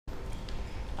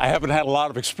I haven't had a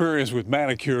lot of experience with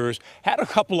manicures, had a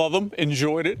couple of them,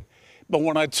 enjoyed it. But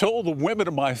when I told the women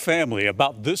of my family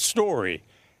about this story,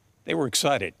 they were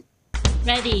excited.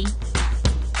 Ready.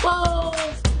 Whoa!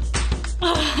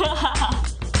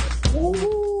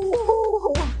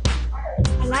 Ooh,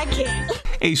 I like it.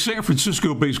 A San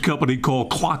Francisco-based company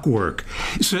called Clockwork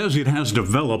says it has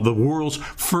developed the world's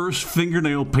first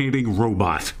fingernail painting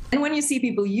robot. And when you see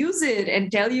people use it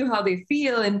and tell you how they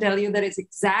feel and tell you that it's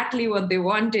exactly what they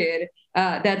wanted,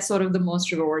 that's sort of the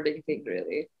most rewarding thing,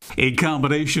 really. A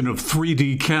combination of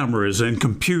 3D cameras and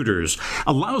computers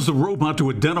allows the robot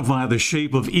to identify the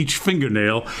shape of each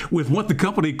fingernail with what the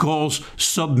company calls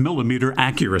sub-millimeter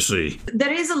accuracy.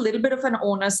 There is a little bit of an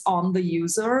onus on the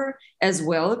user as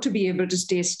well to be able to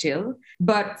stay still.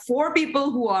 But for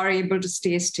people who are able to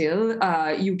stay still,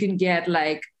 you can get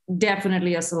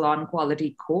definitely a salon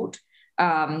quality coat,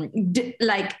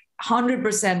 like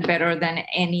 100% better than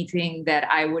anything that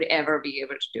I would ever be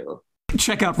able to do.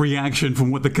 Check out reaction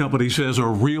from what the company says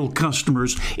are real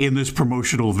customers in this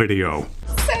promotional video.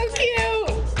 So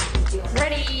cute.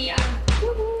 Ready.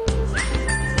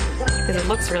 Because it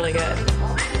looks really good.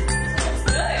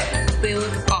 They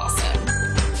look awesome.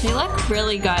 They look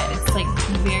really good. It's like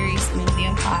very smoothly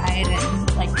applied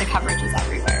and like the coverage is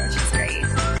everywhere, which is great.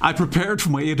 I prepared for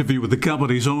my interview with the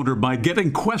company's owner by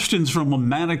getting questions from a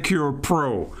Manicure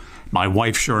pro, my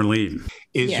wife, Charlene.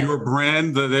 Is your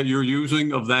brand that you're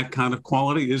using of that kind of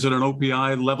quality? Is it an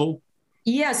OPI level?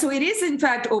 Yeah, so it is in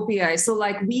fact OPI. So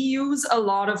we use a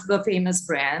lot of the famous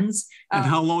brands. And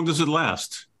how long does it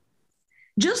last?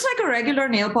 Just like a regular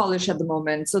nail polish at the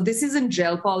moment. So this isn't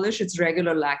gel polish, it's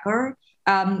regular lacquer.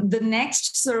 The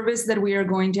next service that we are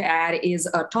going to add is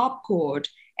a top coat,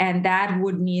 and that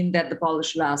would mean that the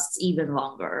polish lasts even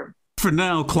longer. For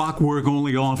now, Clockwork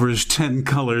only offers 10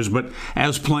 colors, but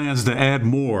has plans to add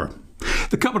more.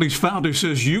 The company's founder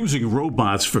says using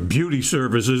robots for beauty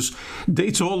services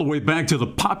dates all the way back to the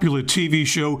popular TV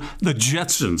show The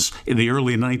Jetsons in the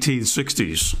early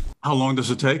 1960s. How long does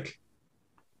it take?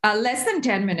 Less than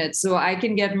 10 minutes. So I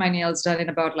can get my nails done in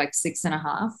about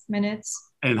 6.5 minutes.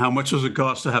 And how much does it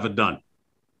cost to have it done?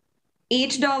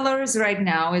 $8 right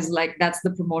now is that's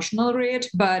the promotional rate,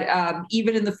 but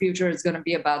even in the future, it's going to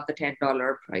be about the $10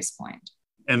 price point.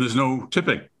 And there's no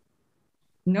tipping?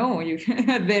 No,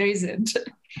 there isn't.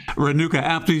 Renuka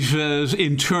Apte says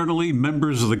internally,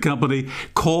 members of the company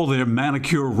call their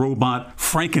manicure robot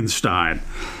Frankenstein.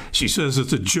 She says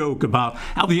it's a joke about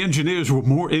how the engineers were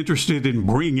more interested in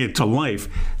bringing it to life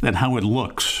than how it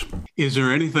looks. Is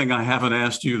there anything I haven't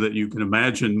asked you that you can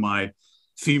imagine my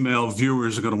female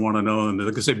viewers are going to want to know? And they're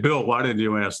going to say, Bill, why didn't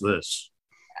you ask this?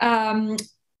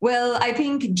 Well, I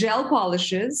think gel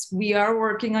polishes. We are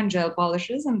working on gel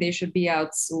polishes, and they should be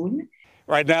out soon.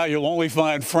 Right now, you'll only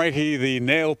find Frankie, the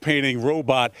nail painting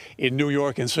robot, in New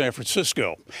York and San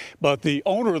Francisco. But the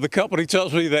owner of the company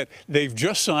tells me that they've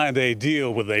just signed a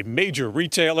deal with a major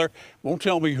retailer, won't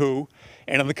tell me who,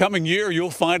 and in the coming year, you'll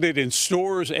find it in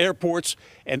stores, airports,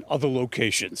 and other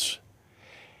locations.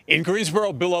 In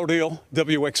Greensboro, Bill O'Neill,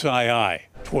 WXII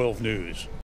 12 News.